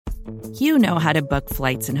You know how to book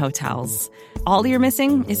flights and hotels. All you're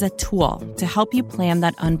missing is a tool to help you plan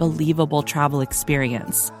that unbelievable travel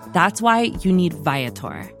experience. That's why you need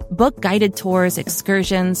Viator. Book guided tours,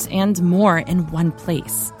 excursions, and more in one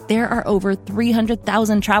place. There are over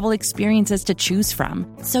 300,000 travel experiences to choose from,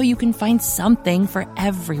 so you can find something for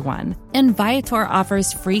everyone. And Viator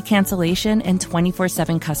offers free cancellation and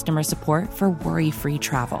 24/7 customer support for worry-free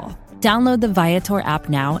travel. Download the Viator app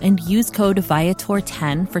now and use code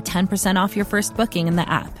Viator10 for 10% off your first booking in the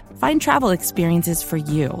app. Find travel experiences for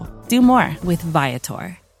you. Do more with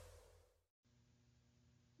Viator.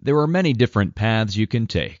 There are many different paths you can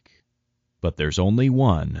take, but there's only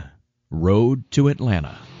one road to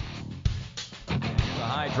Atlanta. A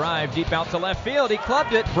high drive deep out to left field. He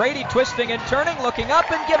clubbed it. Brady twisting and turning, looking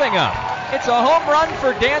up and giving up. It's a home run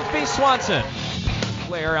for Dansby Swanson.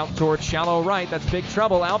 Flare out towards shallow right. That's big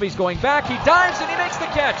trouble. Albies going back. He dives and he makes the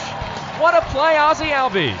catch. What a play, Ozzie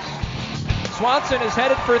Albies. Swanson is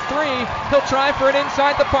headed for three. He'll try for an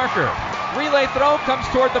inside the Parker. Relay throw comes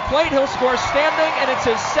toward the plate. He'll score standing, and it's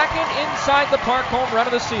his second inside the park home run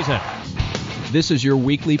of the season. This is your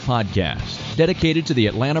weekly podcast dedicated to the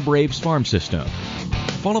Atlanta Braves farm system.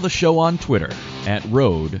 Follow the show on Twitter at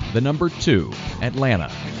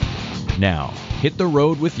road2Atlanta. Now, hit the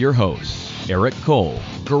road with your hosts, Eric Cole,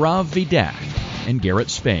 Gaurav Vidak, and Garrett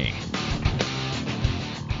Spain.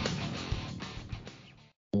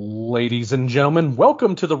 Ladies and gentlemen,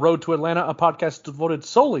 welcome to the Road to Atlanta, a podcast devoted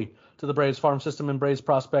solely to the Braves farm system and Braves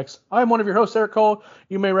prospects. I'm one of your hosts, Eric Cole.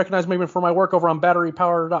 You may recognize me for my work over on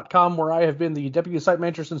BatteryPower.com, where I have been the deputy site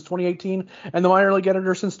manager since 2018 and the minor league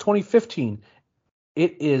editor since 2015.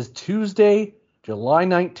 It is Tuesday, July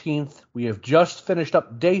 19th. We have just finished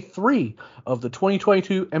up day 3 of the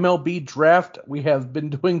 2022 MLB draft. We have been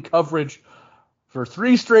doing coverage for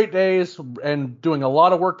 3 straight days and doing a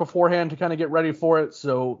lot of work beforehand to kind of get ready for it.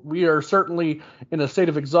 So we are certainly in a state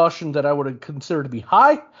of exhaustion that I would consider to be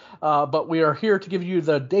high. But we are here to give you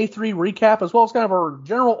the day 3 recap, as well as kind of our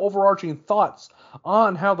general overarching thoughts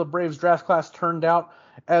on how the Braves draft class turned out.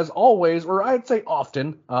 As always, or I'd say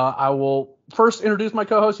often, I will first introduce my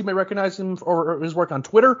co-host. You may recognize him for his work on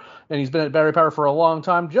Twitter, and he's been at Battery Power for a long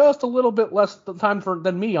time, just a little bit less time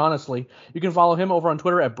than me, honestly. You can follow him over on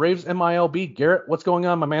Twitter at BravesMILB. Garrett, what's going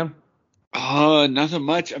on, my man? Nothing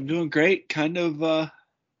much. I'm doing great. I'm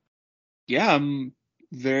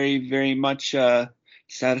very, very much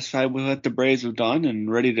satisfied with what the Braves have done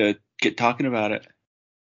and ready to get talking about it.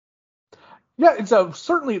 Yeah, it's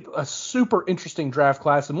certainly a super interesting draft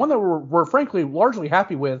class, and one that we're frankly largely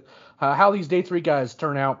happy with how these day 3 guys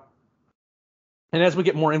turn out. And as we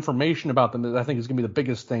get more information about them, I think is going to be the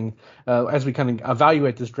biggest thing as we kind of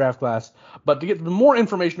evaluate this draft class. But to get more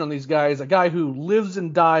information on these guys, a guy who lives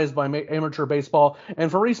and dies by amateur baseball,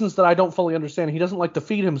 and for reasons that I don't fully understand, he doesn't like to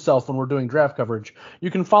feed himself when we're doing draft coverage.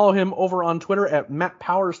 You can follow him over on Twitter at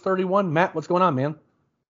MattPowers31. Matt, what's going on, man?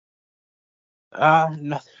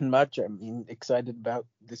 Nothing much. I mean, excited about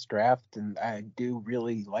this draft, and I do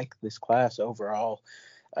really like this class overall.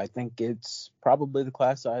 I think it's probably the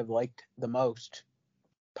class I've liked the most,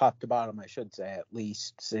 top to bottom, I should say, at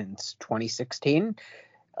least since 2016.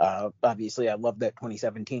 Obviously, I love that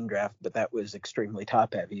 2017 draft, but that was extremely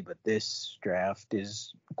top-heavy. But this draft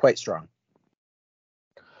is quite strong.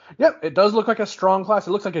 Yep, it does look like a strong class.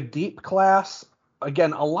 It looks like a deep class.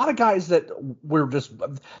 Again, a lot of guys that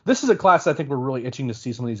this is a class I think we're really itching to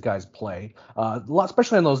see some of these guys play,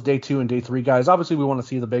 especially on those day 2 and day 3 guys. Obviously, we want to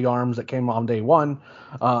see the big arms that came on day 1.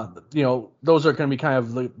 Those are going to be kind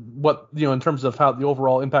of in terms of how the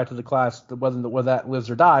overall impact of the class, whether that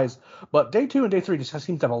lives or dies. But day 2 and day 3 just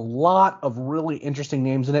seems to have a lot of really interesting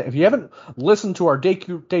names in it. If you haven't listened to our day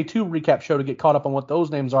 2 recap show to get caught up on what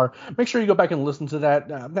those names are, make sure you go back and listen to that.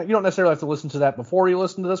 You don't necessarily have to listen to that before you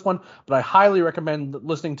listen to this one, but I highly recommend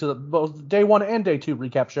listening to both day 1 and day 2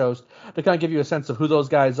 recap shows to kind of give you a sense of who those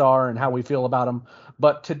guys are and how we feel about them.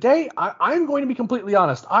 But today, I'm going to be completely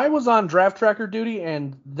honest. I was on draft tracker duty,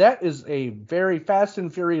 and that is a very fast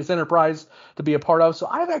and furious enterprise to be a part of. So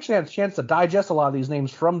I've actually had a chance to digest a lot of these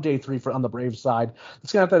names from day 3 on the Braves side. I'm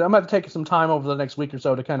going to have to take some time over the next week or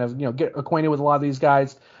so to kind of get acquainted with a lot of these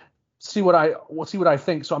guys. See what I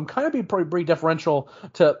think. So I'm kind of being pretty deferential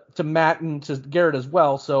to Matt and to Garrett as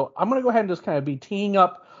well. So I'm going to go ahead and just kind of be teeing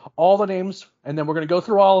up all the names, and then we're going to go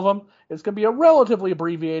through all of them. It's going to be a relatively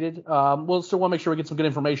abbreviated. We'll still want to make sure we get some good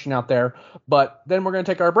information out there. But then we're going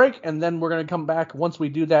to take our break, and then we're going to come back once we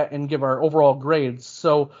do that and give our overall grades.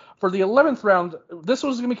 So for the 11th round, this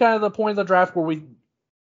was going to be kind of the point of the draft where we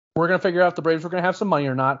We're going to figure out if the Braves were going to have some money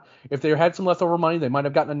or not. If they had some leftover money, they might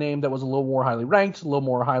have gotten a name that was a little more highly ranked, a little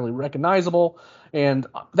more highly recognizable. And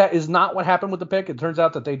that is not what happened with the pick. It turns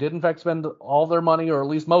out that they did, in fact, spend all their money, or at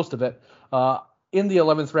least most of it, in the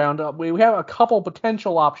 11th round. We have a couple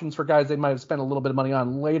potential options for guys they might have spent a little bit of money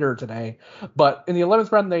on later today. But in the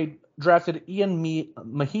 11th round, they drafted Ian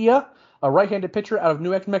Mejia, a right-handed pitcher out of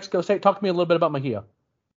New Mexico State. Talk to me a little bit about Mejia.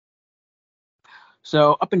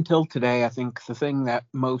 So up until today, I think the thing that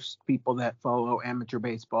most people that follow amateur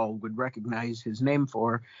baseball would recognize his name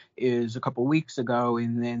for is a couple weeks ago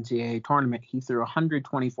in the NCAA tournament, he threw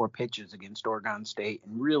 124 pitches against Oregon State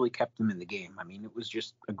and really kept them in the game. I mean, it was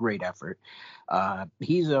just a great effort.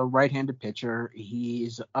 He's a right-handed pitcher.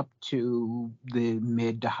 He's up to the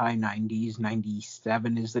mid to high 90s.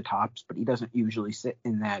 97 is the tops, but he doesn't usually sit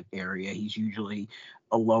in that area. He's usually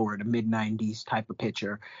a lower to mid 90s type of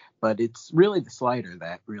pitcher, but it's really the slider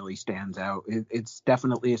that really stands out. It's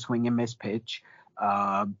definitely a swing and miss pitch.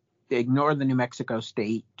 Ignore the New Mexico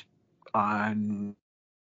State on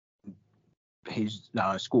his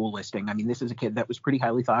school listing. I mean, this is a kid that was pretty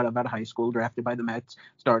highly thought of out of high school, drafted by the Mets,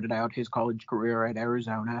 started out his college career at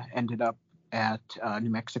Arizona, ended up at New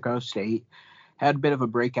Mexico State. Had a bit of a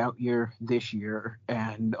breakout year this year,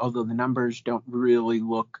 and although the numbers don't really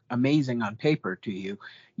look amazing on paper to you,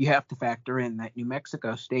 you have to factor in that New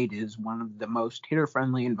Mexico State is one of the most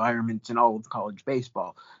hitter-friendly environments in all of college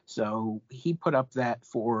baseball. So he put up that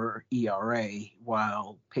for ERA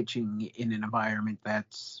while pitching in an environment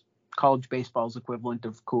that's college baseball's equivalent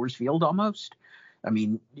of Coors Field almost. I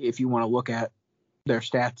mean, if you want to look at their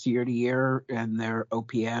stats year to year and their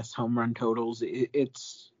OPS, home run totals,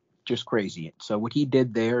 it's just crazy. So what he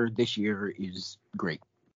did there this year is great.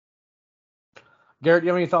 Garrett, do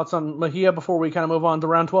you have any thoughts on Mejia before we kind of move on to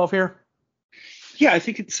round 12 here? Yeah, I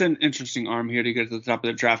think it's an interesting arm here to get to the top of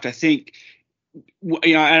the draft. I think,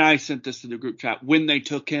 and I sent this to the group chat. When they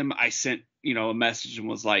took him, I sent, a message and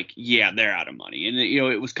was like, yeah, they're out of money. And,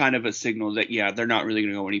 it was kind of a signal that, yeah, they're not really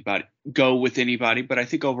going to go with anybody. But I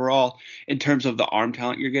think overall, in terms of the arm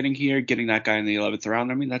talent you're getting here, getting that guy in the 11th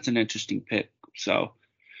round, I mean, that's an interesting pick. So,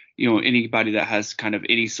 anybody that has kind of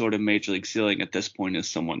any sort of major league ceiling at this point is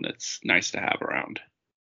someone that's nice to have around.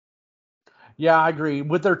 Yeah, I agree.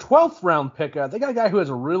 With their 12th round pick, they got a guy who has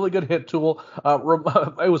a really good hit tool.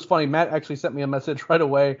 It was funny. Matt actually sent me a message right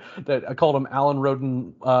away that I called him Alan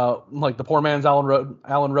Roden, like the poor man's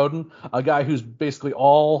Alan Roden, a guy who's basically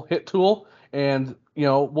all hit tool. And,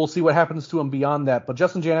 we'll see what happens to him beyond that. But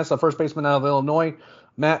Justin Janis, a first baseman out of Illinois.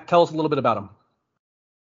 Matt, tell us a little bit about him.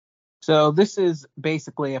 So this is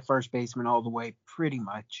basically a first baseman all the way, pretty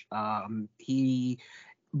much. He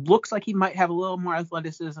looks like he might have a little more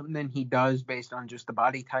athleticism than he does based on just the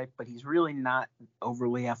body type, but he's really not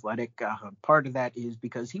overly athletic. Part of that is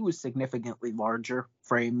because he was significantly larger,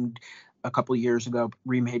 framed a couple of years ago,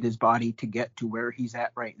 remade his body to get to where he's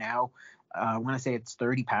at right now. I want to say it's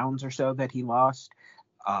 30 pounds or so that he lost.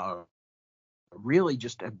 Really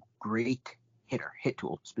just a great hit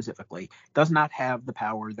tool specifically. Does not have the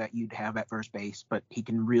power that you'd have at first base, but he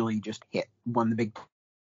can really just hit. Won the Big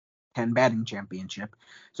Ten batting championship.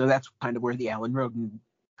 So that's kind of where the Alan Roden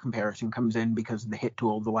comparison comes in because of the hit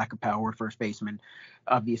tool, the lack of power first baseman.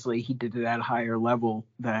 Obviously, he did it at a higher level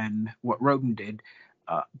than what Roden did,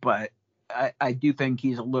 but I do think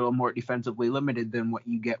he's a little more defensively limited than what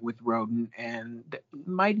you get with Roden and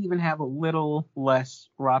might even have a little less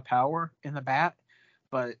raw power in the bat,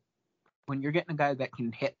 but when you're getting a guy that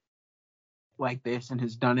can hit like this and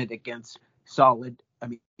has done it against solid, I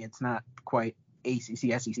mean, it's not quite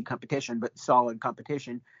ACC, SEC competition, but solid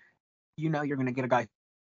competition, you're going to get a guy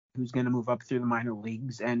who's going to move up through the minor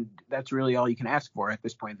leagues, and that's really all you can ask for at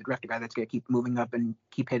this point. The draft a guy that's going to keep moving up and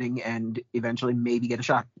keep hitting and eventually maybe get a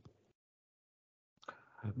shot.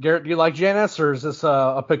 Garrett, do you like Janis, or is this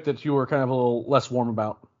a pick that you were kind of a little less warm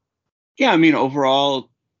about? Yeah, I mean, overall,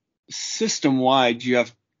 system-wide,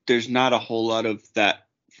 there's not a whole lot of that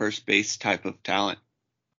first base type of talent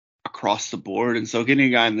across the board. And so getting a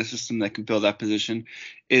guy in the system that can fill that position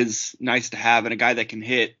is nice to have. And a guy that can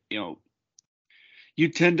hit, you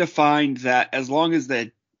tend to find that as long as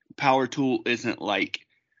the power tool isn't like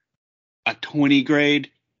a 20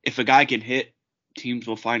 grade, if a guy can hit, teams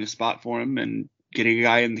will find a spot for him. And getting a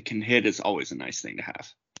guy in that can hit is always a nice thing to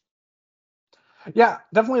have. Yeah,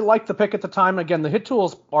 definitely like the pick at the time. Again, the hit tool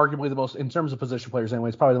is arguably the most, in terms of position players anyway,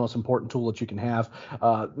 it's probably the most important tool that you can have.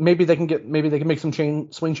 Maybe they can make some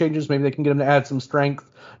swing changes. Maybe they can get him to add some strength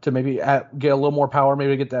to maybe get a little more power,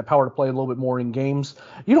 maybe get that power to play a little bit more in games.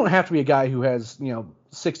 You don't have to be a guy who has,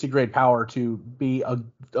 60 grade power to be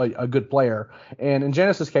a good player. And in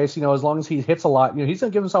Janis's case, as long as he hits a lot, he's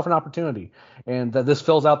going to give himself an opportunity. And this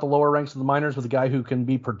fills out the lower ranks of the minors with a guy who can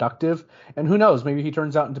be productive. And who knows, maybe he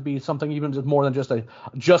turns out to be something even more than just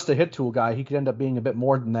a hit tool guy. He could end up being a bit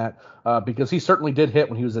more than that because he certainly did hit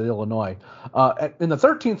when he was at Illinois. In the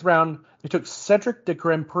 13th round, they took Cedric de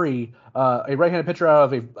Grand Prix, a right-handed pitcher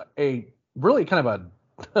out of a really kind of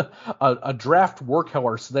a draft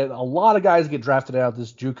workhorse that a lot of guys get drafted out of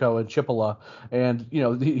this JUCO in Chippewa, and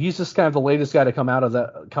he's just kind of the latest guy to come out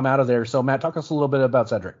of there. So Matt, talk us a little bit about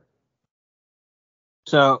Cedric.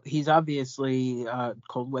 So he's obviously a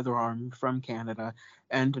cold weather arm from Canada,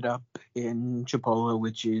 ended up in Chippewa,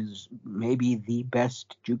 which is maybe the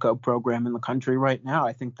best JUCO program in the country right now.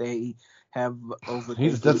 I think they have over.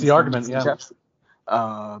 That's the argument, yeah.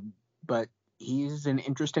 But he's an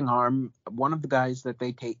interesting arm. One of the guys that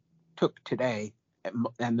they took today,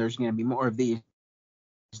 and there's going to be more of these,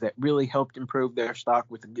 that really helped improve their stock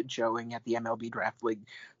with a good showing at the MLB Draft League.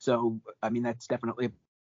 So, I mean, that's definitely a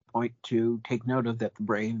point to take note of, that the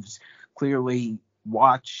Braves clearly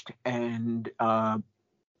watched and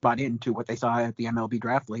bought into what they saw at the MLB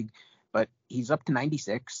Draft League. But he's up to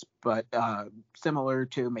 96, but similar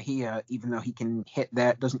to Mejia, even though he can hit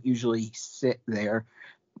that, doesn't usually sit there.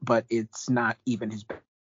 But it's not even his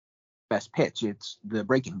best pitch. It's the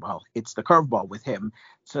breaking ball. It's the curveball with him.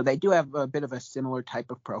 So they do have a bit of a similar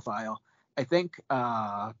type of profile. I think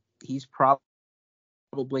he's probably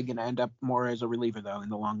going to end up more as a reliever, though, in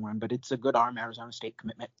the long run. But it's a good arm, Arizona State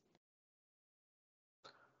commitment.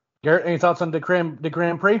 Garrett, any thoughts on de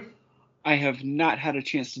Grand Prix? I have not had a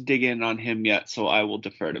chance to dig in on him yet, so I will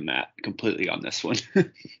defer to Matt completely on this one.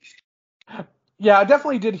 Yeah, I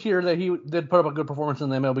definitely did hear that he did put up a good performance in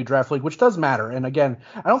the MLB Draft League, which does matter. And again,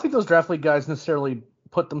 I don't think those Draft League guys necessarily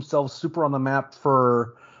put themselves super on the map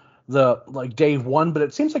for the day one, but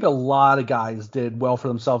it seems like a lot of guys did well for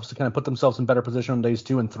themselves to kind of put themselves in better position on days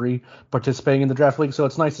 2 and 3 participating in the Draft League. So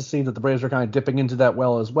it's nice to see that the Braves are kind of dipping into that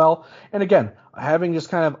well as well. And again, having just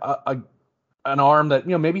kind of an arm that,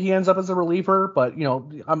 maybe he ends up as a reliever, but,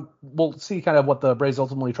 we'll see kind of what the Braves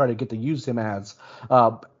ultimately try to get to use him as.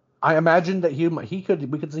 I imagine that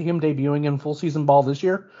we could see him debuting in full season ball this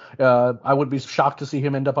year. I would be shocked to see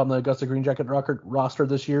him end up on the Augusta Green Jacket roster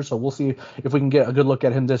this year. So we'll see if we can get a good look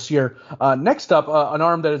at him this year. Next up, an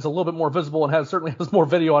arm that is a little bit more visible and certainly has more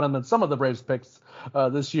video on him than some of the Braves picks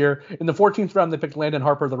this year. In the 14th round, they picked Landon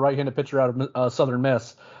Harper, the right-handed pitcher out of Southern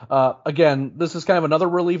Miss. Again, this is kind of another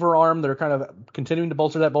reliever arm. They're kind of continuing to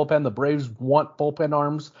bolster that bullpen. The Braves want bullpen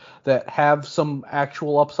arms that have some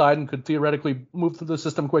actual upside and could theoretically move through the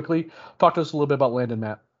system quickly. Talk to us a little bit about Landon,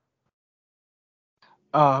 Matt.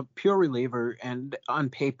 Pure reliever, and on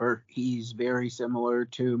paper, he's very similar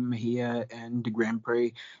to Mejia and de Grand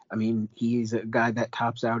Prix. I mean, he's a guy that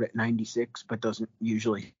tops out at 96, but doesn't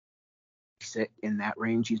usually sit in that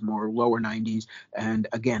range. He's more lower 90s. And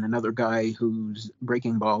again, another guy whose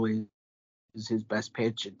breaking ball is his best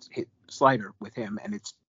pitch. It's hit slider with him, and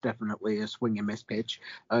it's definitely a swing and miss pitch.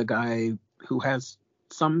 A guy who has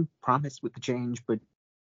some promise with the change, but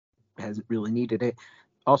hasn't really needed it.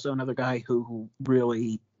 Also another guy who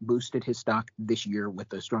really boosted his stock this year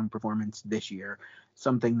with a strong performance this year,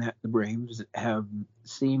 something that the Braves have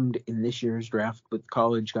seemed in this year's draft with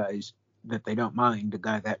college guys that they don't mind, a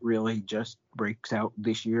guy that really just breaks out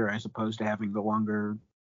this year as opposed to having the longer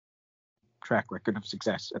track record of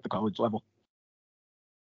success at the college level.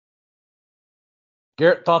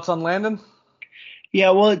 Garrett, thoughts on Landon?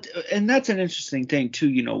 Yeah, well, and that's an interesting thing too,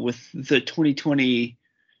 with the 2020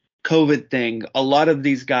 COVID thing, a lot of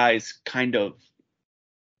these guys kind of,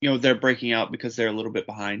 they're breaking out because they're a little bit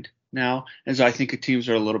behind now. And so I think teams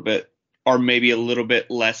are maybe a little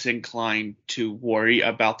bit less inclined to worry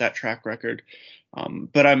about that track record.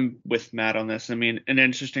 But I'm with Matt on this. I mean, an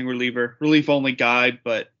interesting relief only guy,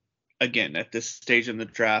 but again, at this stage in the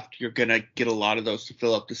draft, you're going to get a lot of those to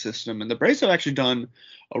fill up the system. And the Braves have actually done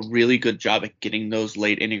a really good job at getting those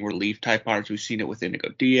late inning relief type arms. We've seen it with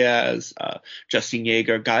Inigo Diaz, Justin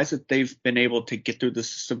Yeager, guys that they've been able to get through the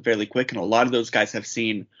system fairly quick. And a lot of those guys have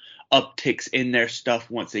seen upticks in their stuff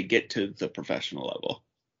once they get to the professional level.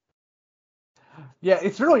 Yeah,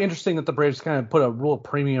 it's really interesting that the Braves kind of put a real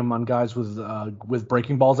premium on guys with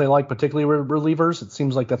breaking balls they like, particularly relievers. It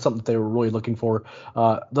seems like that's something that they were really looking for.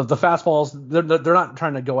 The fastballs, they're not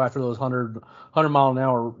trying to go after those 100 mile an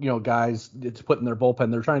hour guys to put in their bullpen.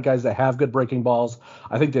 They're trying to guys that have good breaking balls.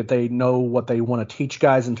 I think that they know what they want to teach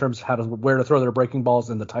guys in terms of where to throw their breaking balls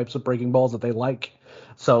and the types of breaking balls that they like.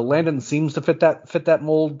 So Landon seems to fit that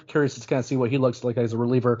mold. Curious to kind of see what he looks like as a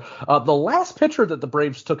reliever. The last pitcher that the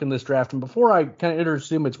Braves took in this draft, and before I kind of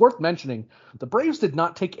introduce him, it's worth mentioning the Braves did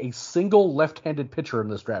not take a single left-handed pitcher in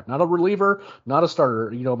this draft. Not a reliever, not a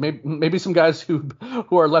starter. Maybe some guys who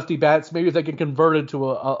are lefty bats, maybe if they can convert it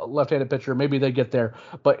to a left-handed pitcher, maybe they get there.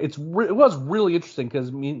 But it was really interesting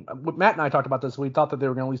because Matt and I talked about this. We thought that they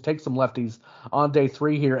were going to at least take some lefties on day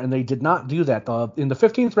 3 here, and they did not do that. In the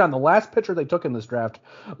 15th round, the last pitcher they took in this draft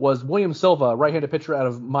was William Silva, right-handed pitcher out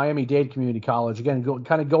of Miami-Dade Community College. Again,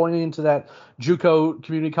 kind of going into that JUCO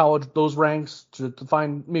community college, those ranks to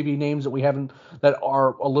find maybe names that we haven't, that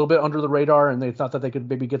are a little bit under the radar, and they thought that they could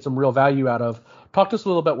maybe get some real value out of. Talk to us a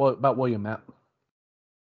little bit about William, Matt.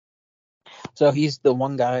 So he's the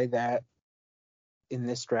one guy that in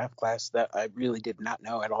this draft class that I really did not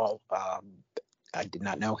know at all. I did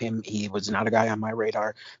not know him. He was not a guy on my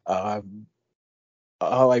radar.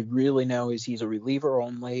 All I really know is he's a reliever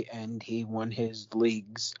only, and he won his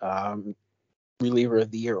league's reliever of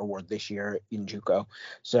the year award this year in JUCO.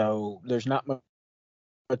 So there's not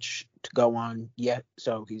much to go on yet.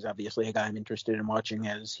 So he's obviously a guy I'm interested in watching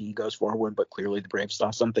as he goes forward, but clearly the Braves saw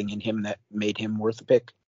something in him that made him worth a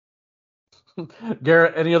pick.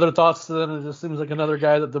 Garrett, any other thoughts? Then it just seems like another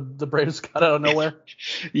guy that the Braves got out of nowhere.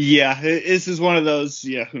 Yeah, this is one of those.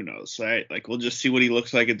 Yeah, who knows, right? Like we'll just see what he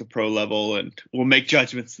looks like at the pro level, and we'll make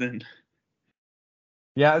judgments then.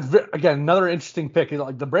 Yeah, again, another interesting pick.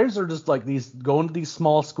 Like the Braves are just like these going to these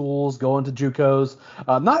small schools, going to JUCOs.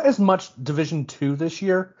 Not as much Division II this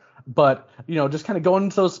year, but just kind of going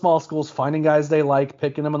into those small schools, finding guys they like,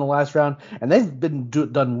 picking them in the last round, and they've been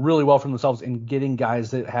done really well for themselves in getting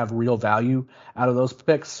guys that have real value out of those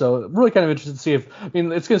picks. So really kind of interested to see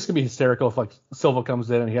it's just gonna be hysterical if like Silva comes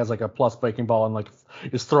in and he has like a plus breaking ball and like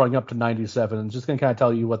is throwing up to 97, and just gonna kind of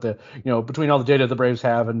tell you what the between all the data the Braves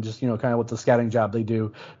have and just kind of what the scouting job they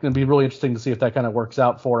do, gonna be really interesting to see if that kind of works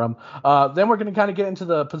out for them. Then we're gonna kind of get into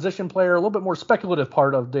the position player, a little bit more speculative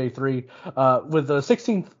part of day 3, with the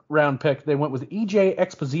 16th round pick. They went with EJ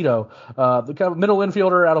Exposito, the kind of middle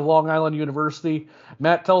infielder out of Long Island University.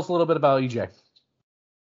 Matt, tell us a little bit about EJ.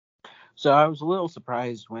 So I was a little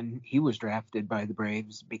surprised when he was drafted by the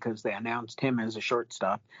Braves because they announced him as a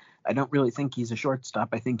shortstop. I don't really think he's a shortstop.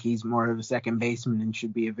 I think he's more of a second baseman and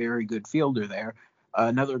should be a very good fielder there.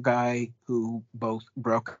 Another guy who both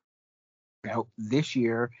broke out this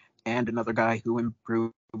year and another guy who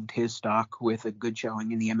improved his stock with a good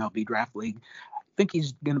showing in the MLB Draft League. I think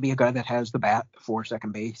he's going to be a guy that has the bat for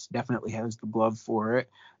second base, definitely has the glove for it.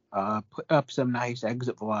 Put up some nice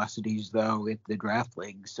exit velocities, though, at the Draft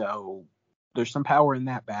League. So there's some power in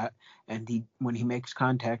that bat. And when he makes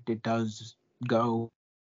contact, it does go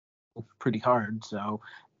pretty hard. So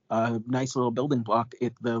nice little building block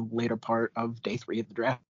at the later part of day 3 of the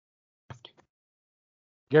draft.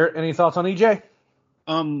 Garrett, any thoughts on EJ?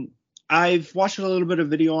 I've watched a little bit of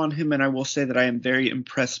video on him, and I will say that I am very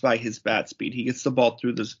impressed by his bat speed. He gets the ball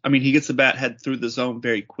through he gets the bat head through the zone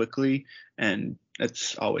very quickly, and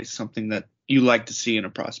that's always something that you like to see in a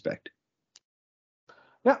prospect.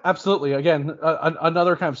 Yeah, absolutely. Again,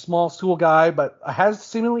 another kind of small school guy, but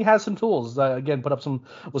seemingly has some tools. Again,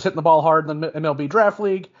 was hitting the ball hard in the MLB Draft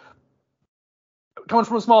League. Coming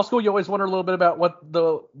from a small school, you always wonder a little bit about what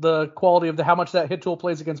the quality of how much that hit tool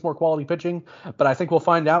plays against more quality pitching. But I think we'll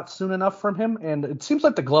find out soon enough from him. And it seems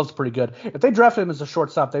like the glove's pretty good. If they draft him as a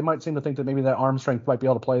shortstop, they might seem to think that maybe that arm strength might be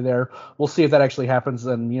able to play there. We'll see if that actually happens.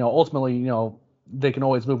 And ultimately, they can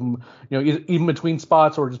always move him, even between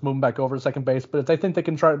spots or just move him back over to second base. But if they think they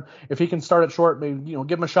can if he can start at short, maybe,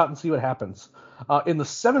 give him a shot and see what happens. In the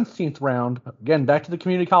 17th round, again, back to the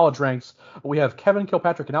community college ranks, we have Kevin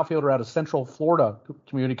Kilpatrick, an outfielder out of Central Florida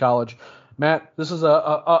Community College. Matt, this is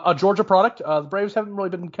a Georgia product. The Braves haven't really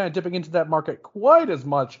been kind of dipping into that market quite as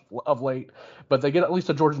much of late, but they get at least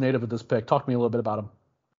a Georgia native with this pick. Talk to me a little bit about him.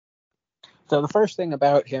 So the first thing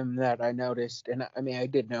about him that I noticed, and I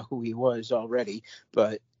did know who he was already,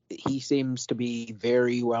 but he seems to be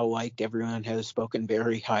very well liked. Everyone has spoken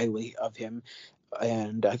very highly of him,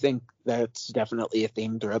 and I think that's definitely a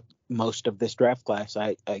theme throughout most of this draft class.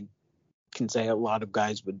 I can say a lot of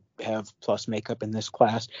guys would have plus makeup in this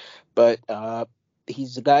class, but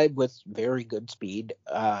he's a guy with very good speed,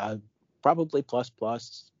 probably plus,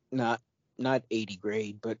 not 80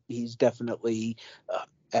 grade, but he's definitely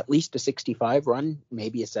at least a 65 run,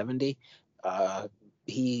 maybe a 70.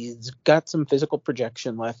 He's got some physical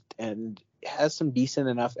projection left and has some decent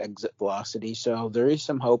enough exit velocity. So there is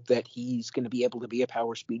some hope that he's going to be able to be a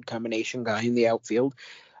power speed combination guy in the outfield.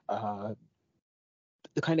 The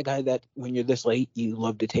kind of guy that when you're this late, you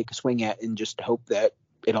love to take a swing at and just hope that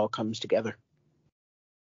it all comes together.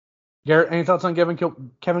 Garrett, any thoughts on Kevin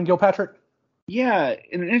Gilpatrick? Yeah,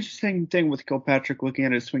 and an interesting thing with Kilpatrick looking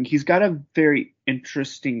at his swing, he's got a very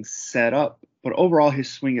interesting setup, but overall his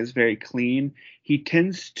swing is very clean. He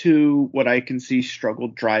tends to, what I can see, struggle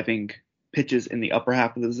driving pitches in the upper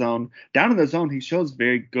half of the zone. Down in the zone, he shows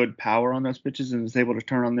very good power on those pitches and is able to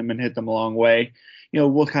turn on them and hit them a long way.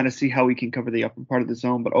 We'll kind of see how he can cover the upper part of the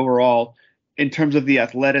zone, but overall, in terms of the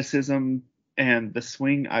athleticism and the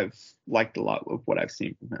swing, I've liked a lot of what I've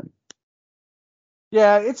seen from him.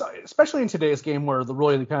 Yeah, it's especially in today's game where the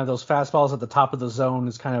kind of those fastballs at the top of the zone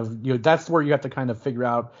is kind of that's where you have to kind of figure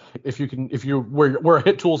out where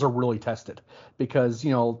hit tools are really tested, because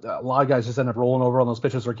a lot of guys just end up rolling over on those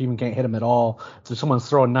pitches or even can't hit them at all. So if someone's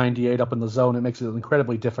throwing 98 up in the zone, it makes it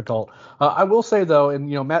incredibly difficult. I will say though, and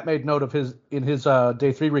Matt made note of in his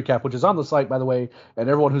day 3 recap, which is on the site by the way, and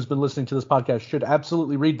everyone who's been listening to this podcast should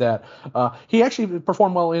absolutely read that. He actually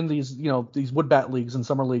performed well in these wood bat leagues and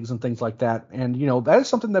summer leagues and things like that, and that is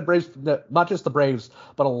something that not just the Braves,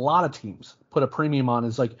 but a lot of teams put a premium on.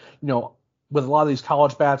 Is like, with a lot of these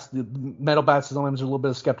college bats, the metal bats, sometimes there's a little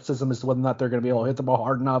bit of skepticism as to whether or not they're going to be able to hit the ball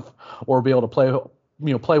hard enough or be able to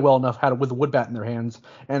play well enough with a wood bat in their hands.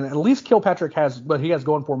 And at least Kilpatrick what he has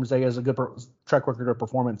going for him is that he has a good track record of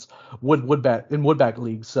performance wood bat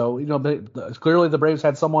leagues. So clearly the Braves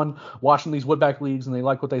had someone watching these wood bat leagues and they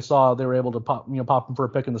liked what they saw. They were able to pop him for a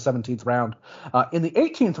pick in the 17th round. In the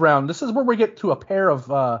 18th round, this is where we get to a pair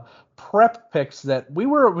of prep picks that we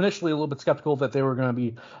were initially a little bit skeptical that they were going to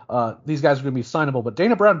be these guys are going to be signable, but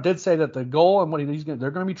Dana Brown did say that the goal and what they're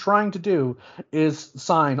going to be trying to do is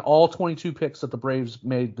sign all 22 picks that the Braves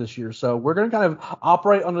made this year. So we're going to kind of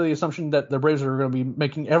operate under the assumption that the Braves are going to be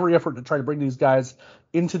making every effort to try to bring these guys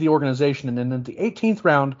into the organization. And then in the 18th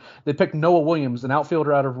round, they picked Noah Williams, an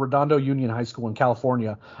outfielder out of Redondo Union High School in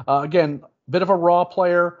California. Again, bit of a raw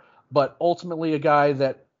player, but ultimately a guy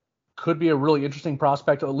that could be a really interesting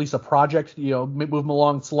prospect, or at least a project, move him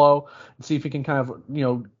along slow and see if he can kind of,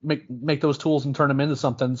 make those tools and turn them into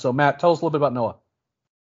something. So Matt, tell us a little bit about Noah.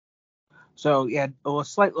 So yeah, a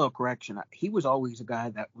slight little correction. He was always a guy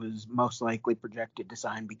that was most likely projected to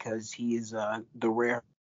sign because he is the rare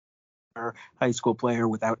high school player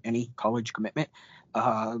without any college commitment.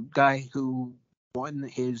 Guy who won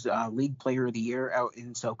his League Player of the Year out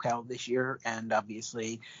in SoCal this year. And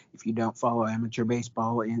obviously, if you don't follow amateur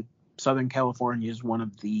baseball, in Southern California is one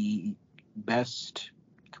of the best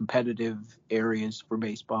competitive areas for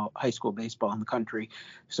baseball, high school baseball in the country.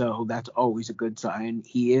 So that's always a good sign.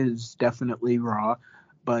 He is definitely raw,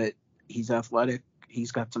 but he's athletic.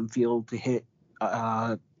 He's got some feel to hit.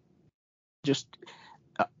 Just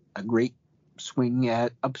a great swing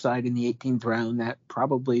at upside in the 18th round that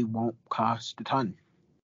probably won't cost a ton.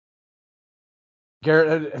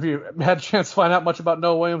 Garrett, have you had a chance to find out much about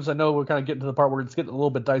Noah Williams? I know we're kind of getting to the part where it's getting a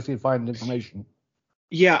little bit dicey to find information.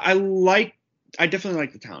 Yeah, I definitely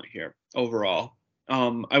like the talent here overall.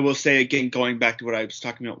 I will say, again, going back to what I was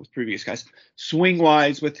talking about with previous guys,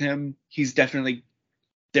 swing-wise with him,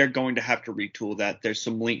 they're going to have to retool that. There's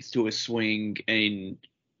some links to his swing, and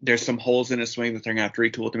there's some holes in his swing that they're going to have to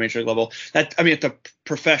retool at the major league level. At the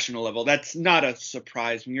professional level, that's not a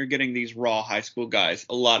surprise. When you're getting these raw high school guys,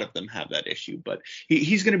 a lot of them have that issue. But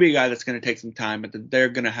he's going to be a guy that's going to take some time, but they're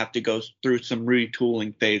going to have to go through some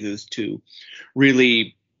retooling phases to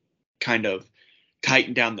really kind of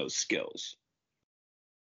tighten down those skills.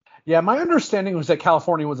 Yeah, my understanding was that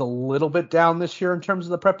California was a little bit down this year in terms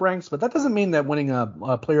of the prep ranks, but that doesn't mean that winning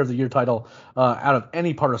a Player of the Year title out of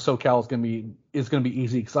any part of SoCal is going to be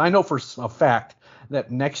easy. Because I know for a fact that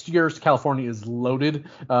next year's California is loaded.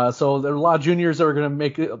 So there are a lot of juniors that are going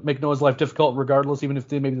to make Noah's life difficult, regardless, even if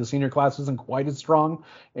maybe the senior class isn't quite as strong.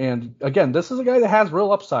 And again, this is a guy that has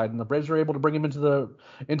real upside, and the Braves are able to bring him into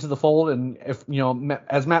the fold. And if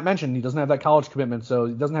as Matt mentioned, he doesn't have that college commitment, so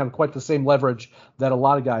he doesn't have quite the same leverage that a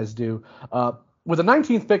lot of guys do. With the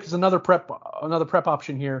 19th pick is another prep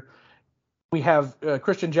option here. We have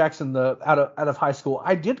Christian Jackson, out of high school.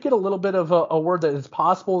 I did get a little bit of a word that it's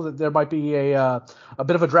possible that there might be a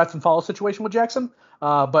bit of a draft and follow situation with Jackson,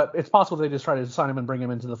 but it's possible they just try to sign him and bring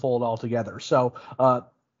him into the fold altogether. So,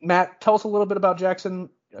 Matt, tell us a little bit about Jackson.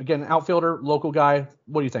 Again, outfielder, local guy.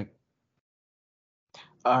 What do you think?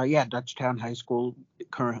 Dutchtown High School,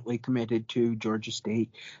 currently committed to Georgia State.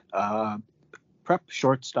 Prep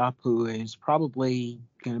shortstop who is probably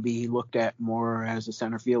going to be looked at more as a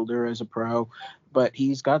center fielder as a pro, but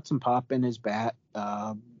he's got some pop in his bat.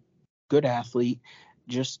 Good athlete,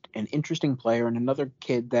 just an interesting player, and another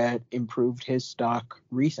kid that improved his stock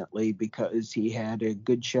recently because he had a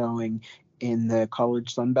good showing in the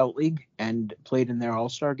College Sun Belt League and played in their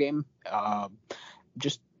All-Star game.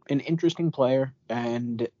 Just an interesting player,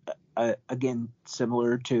 and again,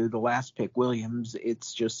 similar to the last pick, Williams,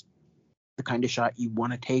 it's just the kind of shot you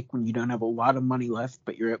want to take when you don't have a lot of money left,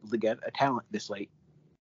 but you're able to get a talent this late.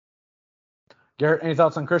 Garrett, any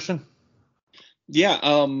thoughts on Christian? Yeah,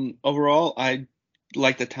 overall, I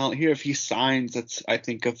like the talent here. If he signs, that's, I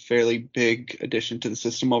think, a fairly big addition to the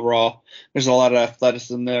system overall. There's a lot of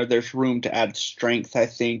athleticism there. There's room to add strength, I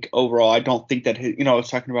think. Overall, I don't think that I was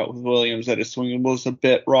talking about with Williams that his swing was a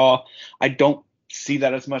bit raw. I don't see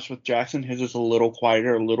that as much with Jackson. His is a little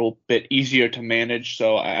quieter, a little bit easier to manage.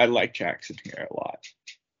 So I like Jackson here a lot.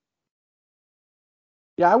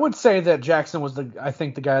 Yeah, I would say that Jackson was the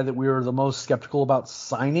guy that we were the most skeptical about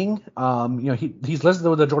signing. He's listed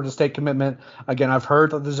with the Georgia State commitment. Again, I've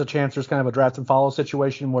heard that there's a chance there's kind of a draft and follow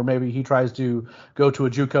situation where maybe he tries to go to a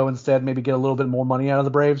JUCO instead, maybe get a little bit more money out of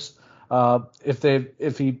the Braves.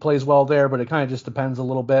 If he plays well there, but it kind of just depends a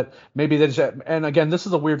little bit. Maybe they just, and again, this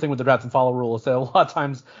is a weird thing with the draft and follow rule is that a lot of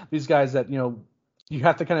times these guys that, you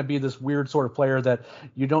have to kind of be this weird sort of player that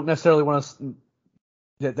you don't necessarily want to,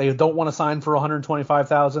 that they don't want to sign for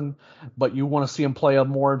 $125,000, but you want to see them play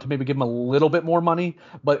more to maybe give them a little bit more money.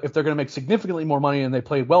 But if they're going to make significantly more money and they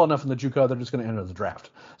play well enough in the JUCO, they're just going to enter the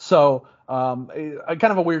draft. So kind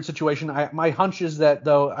of a weird situation. My hunch is that,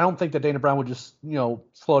 though, I don't think that Dana Brown would just,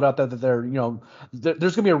 float out that they're, there's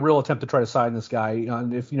going to be a real attempt to try to sign this guy.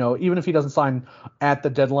 And if, even if he doesn't sign at the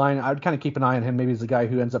deadline, I'd kind of keep an eye on him. Maybe he's the guy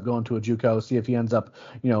who ends up going to a JUCO, see if he ends up,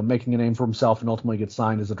 making a name for himself and ultimately gets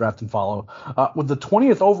signed as a draft and follow. With the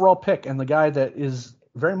 20th overall pick and the guy that is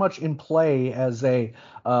very much in play as a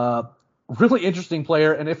really interesting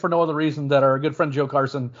player, and if for no other reason that our good friend Joe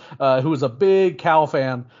Carson, who is a big Cal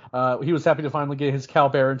fan, he was happy to finally get his Cal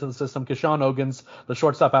Bear into the system. Keshawn Ogans, the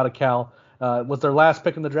shortstop out of Cal, was their last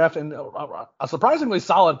pick in the draft, and a surprisingly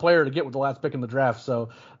solid player to get with the last pick in the draft. So,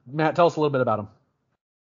 Matt, tell us a little bit about him.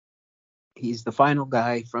 He's the final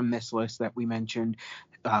guy from this list that we mentioned.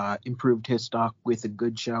 Improved his stock with a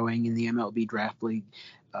good showing in the MLB Draft League.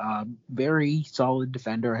 Very solid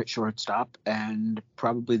defender at shortstop, and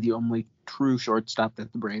probably the only true shortstop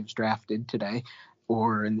that the Braves drafted today,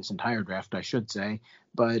 or in this entire draft, I should say.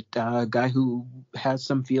 But a guy who has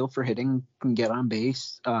some feel for hitting, can get on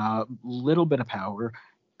base, little bit of power,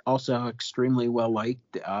 also extremely well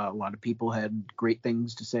liked. A lot of people had great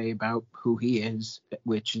things to say about who he is,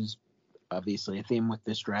 which is obviously a theme with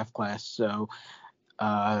this draft class. So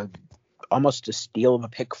almost a steal of a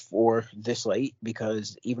pick for this late,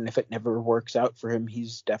 because even if it never works out for him,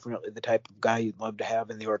 he's definitely the type of guy you'd love to have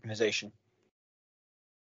in the organization.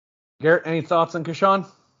 Garrett, any thoughts on Keshawn?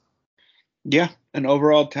 Yeah, an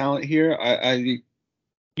overall talent here.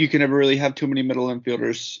 You can never really have too many middle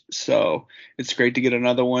infielders, so it's great to get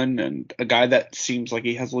another one and a guy that seems like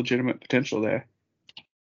he has legitimate potential there.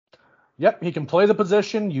 Yep, he can play the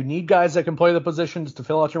position. You need guys that can play the positions to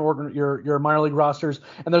fill out your minor league rosters,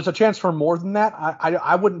 and there's a chance for more than that.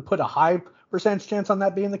 I wouldn't put a high percentage chance on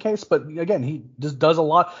that being the case, but again, he just does a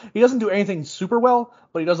lot. He doesn't do anything super well,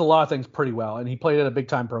 but he does a lot of things pretty well, and he played at a big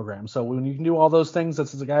time program. So when you can do all those things,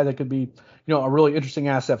 this is a guy that could be, a really interesting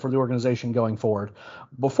asset for the organization going forward.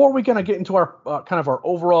 Before we kind of get into our kind of our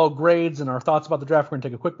overall grades and our thoughts about the draft, we're going to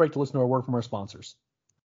take a quick break to listen to a word from our sponsors.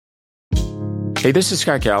 Hey, this is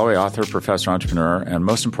Scott Galloway, author, professor, entrepreneur, and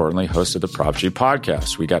most importantly, host of the Prop G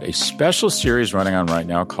podcast. We got a special series running on right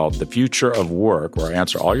now called The Future of Work, where I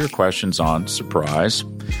answer all your questions on, surprise,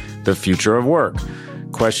 the future of work.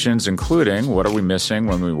 Questions including, what are we missing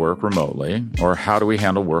when we work remotely? Or how do we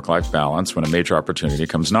handle work-life balance when a major opportunity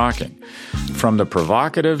comes knocking? From the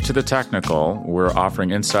provocative to the technical, we're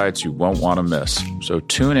offering insights you won't want to miss. So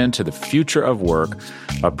tune in to The Future of Work,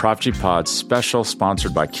 a Prop G Pod special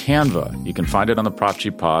sponsored by Canva. You can find it on the Prop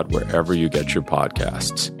G Pod wherever you get your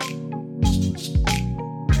podcasts.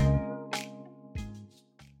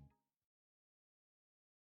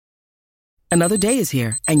 Another day is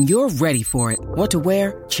here, and you're ready for it. What to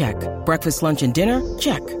wear? Check. Breakfast, lunch, and dinner?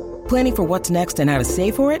 Check. Planning for what's next and how to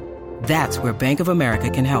save for it? That's where Bank of America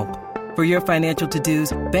can help. For your financial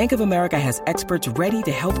to-dos, Bank of America has experts ready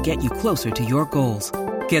to help get you closer to your goals.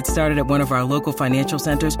 Get started at one of our local financial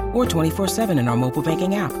centers or 24/7 in our mobile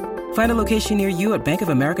banking app. Find a location near you at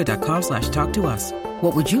bankofamerica.com/talktous.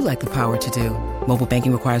 What would you like the power to do? Mobile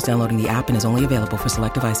banking requires downloading the app and is only available for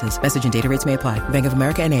select devices. Message and data rates may apply. Bank of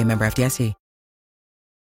America N.A., member FDIC.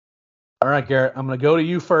 All right, Garrett, I'm going to go to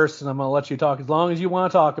you first, and I'm going to let you talk as long as you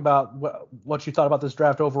want to talk about what you thought about this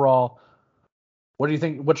draft overall. What do you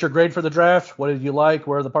think? What's your grade for the draft? What did you like?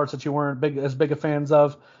 Where are the parts that you weren't as big of fans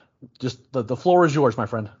of? Just the floor is yours, my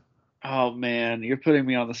friend. Oh, man, you're putting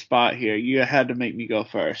me on the spot here. You had to make me go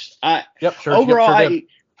first. Yep, sure. Overall, yep, sure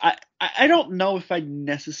I don't know if I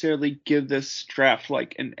necessarily give this draft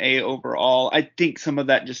like an A overall. I think some of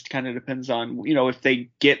that just kind of depends on, if they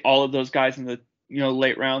get all of those guys in the,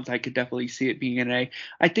 late rounds, I could definitely see it being an A.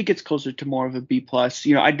 I think it's closer to more of a B plus.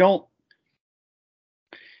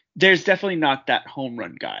 There's definitely not that home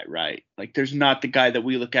run guy, right? Like there's not the guy that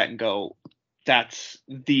we look at and go, that's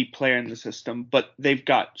the player in the system, but they've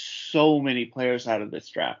got so many players out of this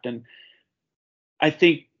draft. And I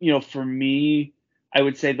think, for me, I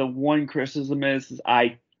would say the one criticism is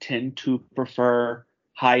I tend to prefer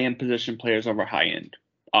high-end position players over high-end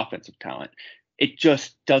offensive talent. It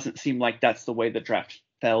just doesn't seem like that's the way the draft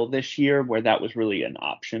fell this year, where that was really an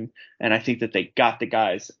option. And I think that they got the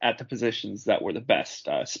guys at the positions that were the best.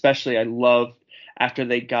 Especially I loved after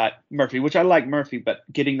they got Murphy, which I like Murphy, but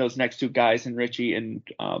getting those next two guys and Richie and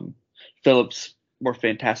Phillips were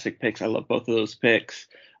fantastic picks. I love both of those picks.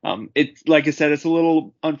 It's like I said, it's a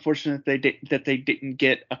little unfortunate that they didn't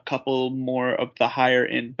get a couple more of the higher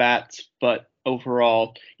end bats, but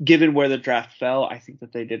overall, given where the draft fell, I think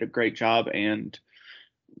that they did a great job and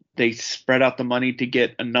they spread out the money to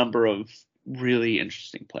get a number of really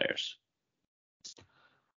interesting players.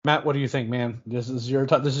 Matt, what do you think, man? This is your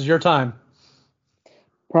time.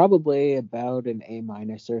 Probably about an A-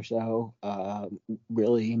 or so.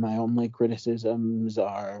 Really, my only criticisms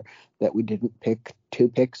are that we didn't pick 2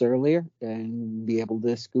 picks earlier and be able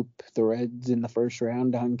to scoop the Reds in the first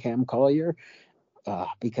round on Cam Collier,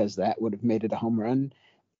 because that would have made it a home run.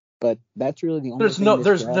 But that's really the only.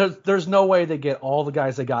 There's no way they get all the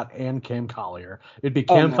guys they got and Cam Collier. It'd be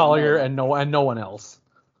Cam Collier and no one else.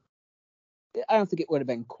 I don't think it would have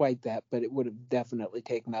been quite that, but it would have definitely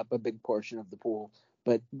taken up a big portion of the pool.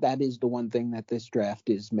 But that is the one thing that this draft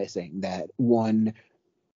is missing, that one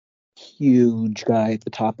huge guy at the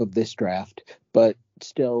top of this draft. But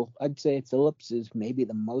still, I'd say Phillips is maybe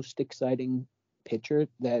the most exciting pitcher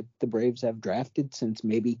that the Braves have drafted since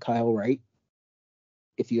maybe Kyle Wright,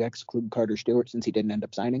 if you exclude Carter Stewart, since he didn't end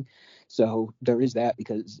up signing. So there is that,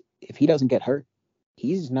 because if he doesn't get hurt,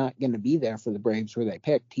 he's not going to be there for the Braves where they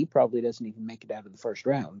picked. He probably doesn't even make it out of the first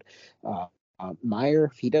round. Meyer,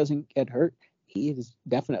 if he doesn't get hurt, he is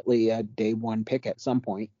definitely a day one pick at some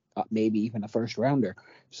point, maybe even a first rounder.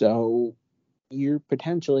 So you're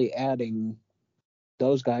potentially adding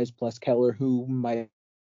those guys plus Keller, who might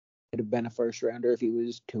have been a first rounder if he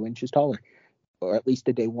was 2 inches taller, or at least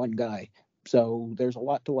a day one guy. So there's a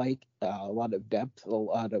lot to like, a lot of depth, a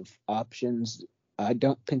lot of options. I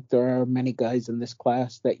don't think there are many guys in this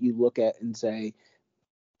class that you look at and say,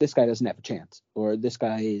 this guy doesn't have a chance, or this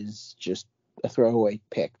guy is just a throwaway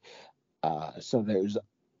pick. So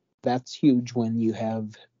that's huge when you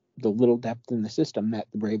have the little depth in the system that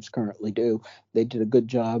the Braves currently do. They did a good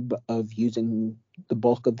job of using the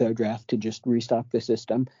bulk of their draft to just restock the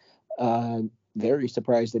system. Very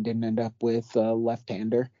surprised they didn't end up with a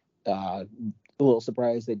left-hander. A little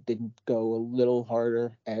surprised they didn't go a little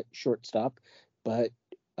harder at shortstop, but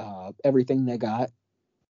everything they got,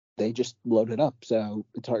 they just loaded up. So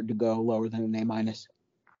it's hard to go lower than an A-.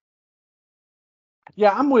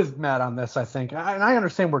 Yeah, I'm with Matt on this, I think. And I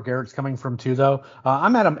understand where Garrett's coming from, too, though.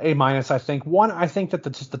 I'm at an A-, I think. One, I think that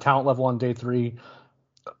just the talent level on day 3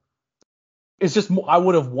 is just, I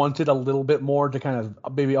would have wanted a little bit more to kind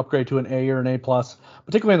of maybe upgrade to an A or an A+,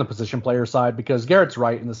 particularly on the position player side, because Garrett's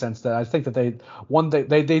right in the sense that I think that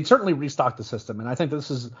they'd certainly restocked the system. And I think this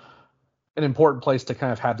is an important place to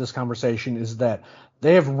kind of have this conversation, is that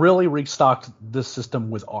they have really restocked this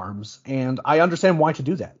system with arms. And I understand why to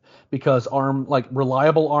do that, because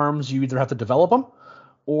reliable arms, you either have to develop them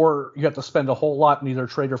or you have to spend a whole lot in either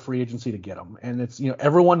trade or free agency to get them. And it's,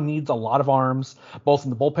 everyone needs a lot of arms, both in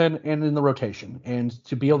the bullpen and in the rotation. And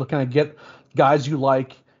to be able to kind of get guys you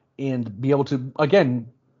like and be able to, again,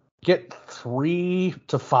 get 3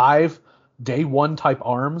 to 5 day one type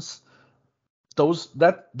arms,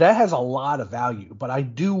 that has a lot of value. But I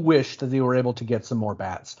do wish that they were able to get some more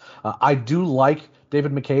bats. I do like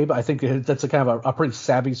David McCabe. I think that's a kind of a pretty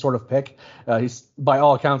savvy sort of pick. He's, by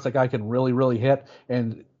all accounts, that guy can really, really hit.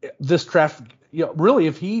 And this draft, really,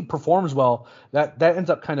 if he performs well, that ends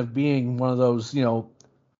up kind of being one of those,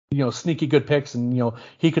 sneaky good picks. And,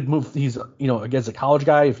 he could move. He's, against a college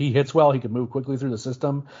guy, if he hits well, he could move quickly through the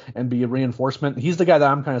system and be a reinforcement. He's the guy that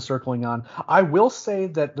I'm kind of circling on. I will say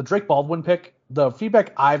that the Drake Baldwin pick, the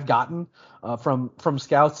feedback I've gotten from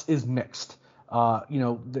scouts is mixed.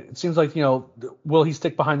 It seems like, will he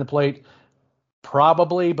stick behind the plate?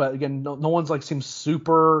 Probably, but again, no one's seems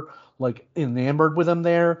super like enamored with him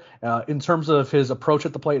there in terms of his approach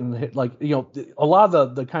at the plate and a lot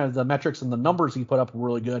of the kind of the metrics and the numbers he put up were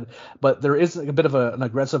really good, but there is a bit of an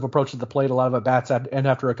aggressive approach at the plate. A lot of at bats end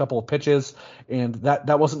after a couple of pitches, and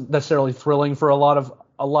that wasn't necessarily thrilling for a lot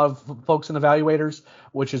of folks and evaluators,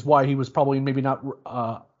 which is why he was probably maybe not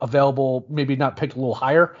available, maybe not picked a little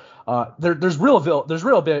higher. There's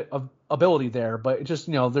real bit of ability there, but it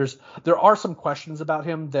just, there are some questions about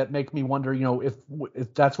him that make me wonder,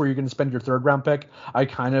 if that's where you're going to spend your third round pick. I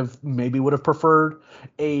kind of maybe would have preferred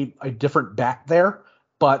a different bat there,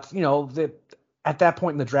 but at that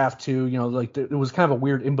point in the draft too, it was kind of a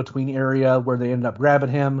weird in between area where they ended up grabbing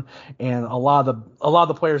him, and a lot of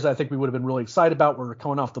the players that I think we would have been really excited about were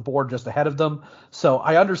coming off the board just ahead of them. So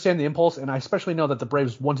I understand the impulse, and I especially know that the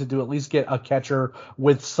Braves wanted to at least get a catcher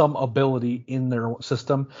with some ability in their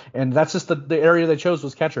system, and that's just the area they chose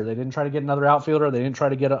was catcher. They didn't try to get another outfielder. They didn't try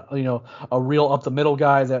to get a real up the middle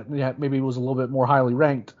guy that maybe was a little bit more highly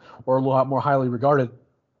ranked or a lot more highly regarded.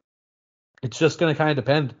 It's just going to kind of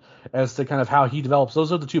depend as to kind of how he develops.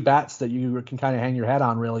 Those are the two bats that you can kind of hang your hat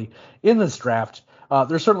on really in this draft.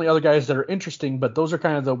 There's certainly other guys that are interesting, but those are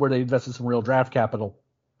kind of where they invested some real draft capital.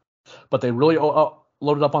 But they really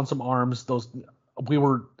loaded up on some arms. We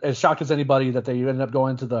were as shocked as anybody that they ended up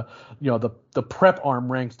going to the prep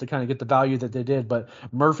arm ranks to kind of get the value that they did. But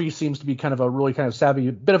Murphy seems to be kind of a really kind of savvy,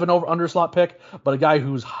 bit of an underslot pick, but a guy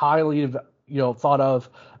who's highly thought of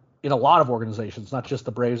in a lot of organizations, not just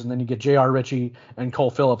the Braves. And then you get J.R. Ritchie and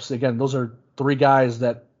Cole Phillips. Again, those are three guys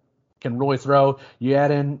that can really throw. You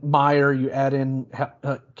add in Meyer, you add in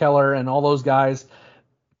Keller and all those guys.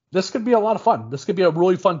 This could be a lot of fun. This could be a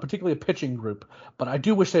really fun, particularly a pitching group. But I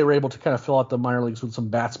do wish they were able to kind of fill out the minor leagues with some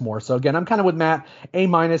bats more. So again, I'm kind of with Matt, A-.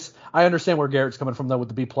 I understand where Garrett's coming from though with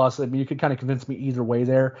the B+. I mean, you could kind of convince me either way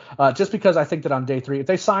there. Just because I think that on day 3, if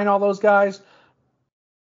they sign all those guys,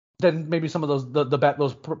 then maybe some of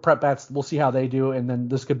those prep bats, we'll see how they do, and then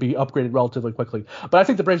this could be upgraded relatively quickly. But I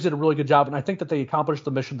think the Braves did a really good job, and I think that they accomplished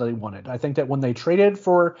the mission that they wanted. I think that when they traded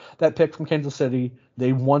for that pick from Kansas City,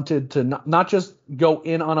 they wanted to not just go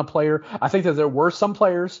in on a player. I think that there were some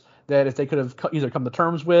players that if they could have either come to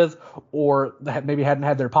terms with or maybe hadn't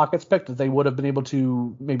had their pockets picked, that they would have been able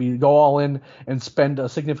to maybe go all in and spend a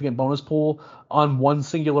significant bonus pool on one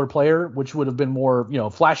singular player, which would have been more,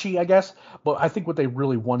 flashy, I guess. But I think what they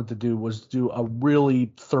really wanted to do was do a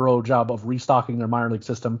really thorough job of restocking their minor league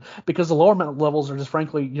system, because the lower levels are just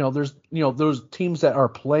frankly, there's, those teams that are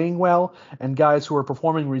playing well and guys who are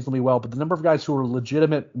performing reasonably well, but the number of guys who are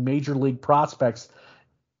legitimate major league prospects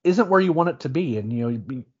isn't where you want it to be.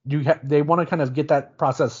 And, they want to kind of get that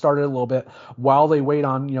process started a little bit while they wait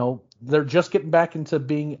on, they're just getting back into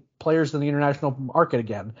being players in the international market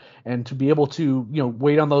again, and to be able to,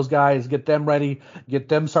 wait on those guys, get them ready, get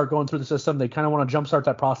them start going through the system. They kind of want to jumpstart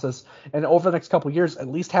that process, and over the next couple of years, at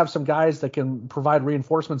least have some guys that can provide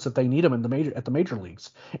reinforcements if they need them at the major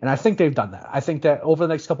leagues. And I think they've done that. I think that over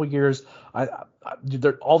the next couple of years,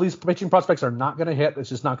 all these pitching prospects are not going to hit. It's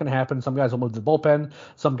just not going to happen. Some guys will move to the bullpen.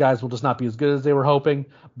 Some guys will just not be as good as they were hoping.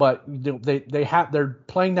 But they're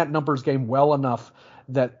playing that numbers game well enough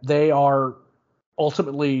that they are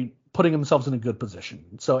ultimately putting themselves in a good position.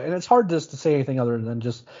 So, and it's hard just to say anything other than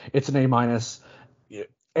just it's an A-.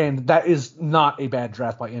 And that is not a bad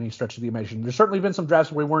draft by any stretch of the imagination. There's certainly been some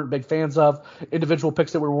drafts where we weren't big fans of, individual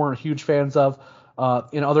picks that we weren't huge fans of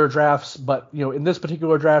in other drafts. But, in this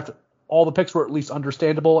particular draft, all the picks were at least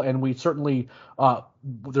understandable, and we certainly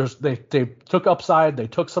they took upside, they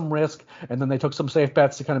took some risk, and then they took some safe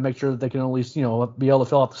bets to kind of make sure that they can at least be able to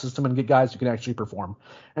fill out the system and get guys who can actually perform.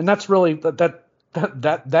 And that's really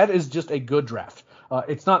that is just a good draft.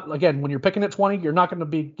 It's not, again, when you're picking at 20, you're not going to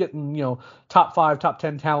be getting, top 5, top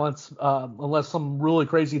 10 talents unless some really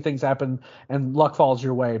crazy things happen and luck falls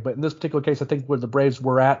your way. But in this particular case, I think where the Braves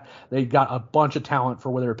were at, they got a bunch of talent for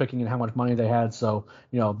where they were picking and how much money they had. So,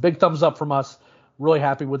 big thumbs up from us. Really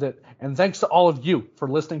happy with it. And thanks to all of you for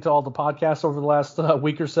listening to all the podcasts over the last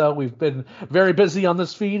week or so. We've been very busy on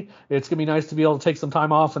this feed. It's going to be nice to be able to take some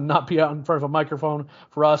time off and not be out in front of a microphone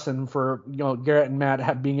for us, and for Garrett and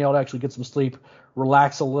Matt being able to actually get some sleep,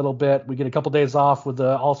 relax a little bit. We get a couple days off with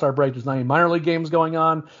the All-Star break. There's not any minor league games going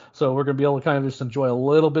on, so we're going to be able to kind of just enjoy a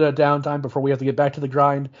little bit of downtime before we have to get back to the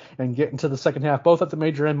grind and get into the second half, both at the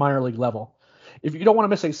major and minor league level. If you don't want to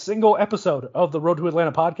miss a single episode of the Road to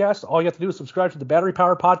Atlanta podcast, all you have to do is subscribe to the Battery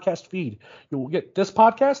Power podcast feed. You will get this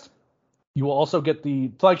podcast You will also get the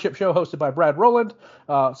flagship show hosted by Brad Rowland,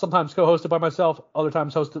 sometimes co-hosted by myself, other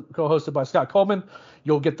times co-hosted by Scott Coleman.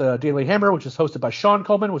 You'll get the Daily Hammer, which is hosted by Sean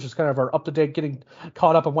Coleman, which is kind of our up-to-date, getting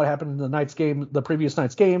caught up on what happened in the previous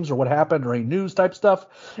night's games, or what happened, or any news type stuff.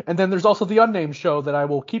 And then there's also the Unnamed Show that I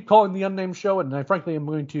will keep calling the Unnamed Show, and I frankly am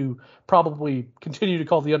going to probably continue to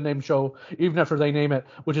call the Unnamed Show even after they name it,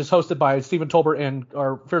 which is hosted by Stephen Tolbert and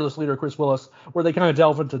our fearless leader Chris Willis, where they kind of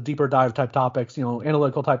delve into deeper dive type topics,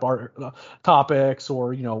 analytical type art topics,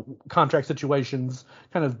 or contract situations,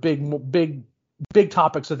 kind of big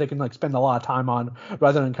topics that they can spend a lot of time on,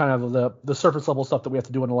 rather than kind of the surface level stuff that we have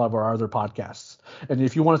to do in a lot of our other podcasts. And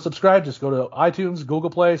if you want to subscribe, just go to iTunes,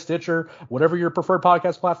 Google Play, Stitcher, whatever your preferred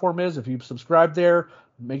podcast platform is. If you've subscribed there,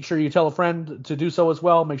 make sure you tell a friend to do so as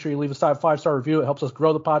well. Make sure you leave a 5-star review. It helps us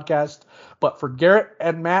grow the podcast. But for Garrett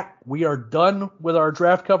and Matt, we are done with our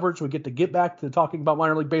draft coverage. We get back to talking about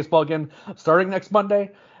minor league baseball again starting next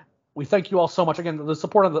Monday. We thank you all so much. Again, the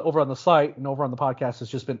support over on the site and over on the podcast has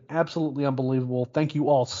just been absolutely unbelievable. Thank you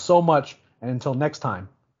all so much. And until next time,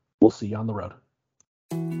 we'll see you on the road.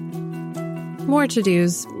 More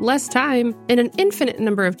to-dos, less time, and an infinite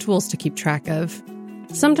number of tools to keep track of.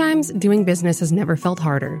 Sometimes doing business has never felt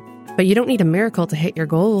harder, but you don't need a miracle to hit your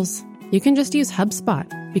goals. You can just use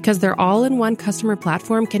HubSpot, because their all-in-one customer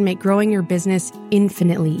platform can make growing your business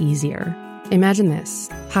infinitely easier. Imagine this: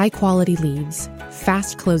 high-quality leads,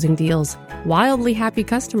 fast closing deals, wildly happy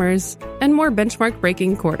customers, and more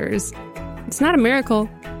benchmark-breaking quarters. It's not a miracle,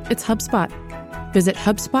 it's HubSpot. Visit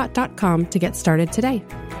HubSpot.com to get started today.